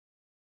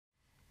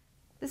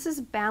This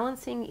is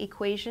balancing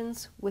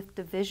equations with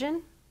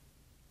division.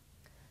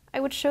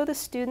 I would show the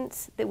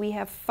students that we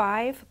have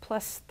 5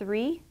 plus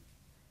 3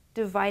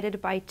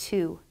 divided by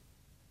 2.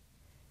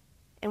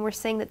 And we're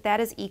saying that that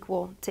is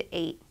equal to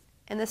 8.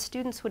 And the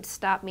students would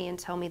stop me and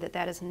tell me that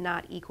that is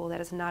not equal,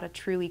 that is not a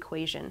true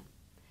equation.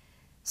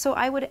 So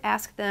I would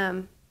ask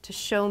them to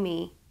show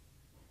me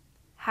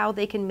how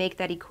they can make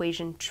that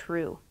equation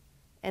true.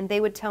 And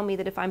they would tell me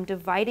that if I'm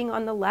dividing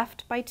on the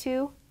left by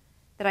 2,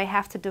 that I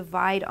have to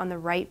divide on the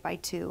right by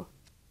 2.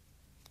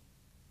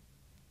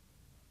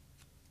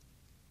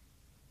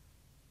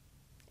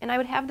 And I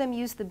would have them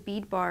use the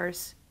bead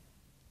bars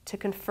to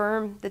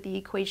confirm that the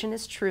equation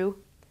is true.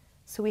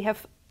 So we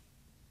have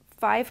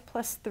 5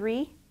 plus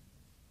 3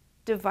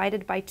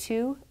 divided by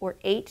 2, or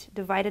 8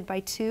 divided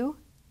by 2.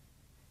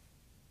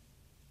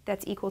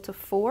 That's equal to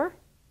 4.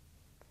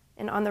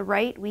 And on the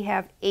right, we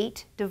have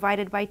 8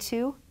 divided by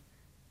 2,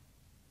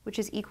 which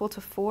is equal to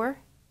 4.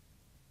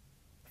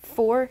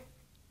 4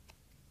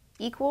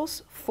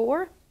 equals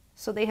 4,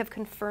 so they have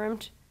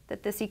confirmed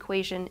that this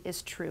equation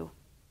is true.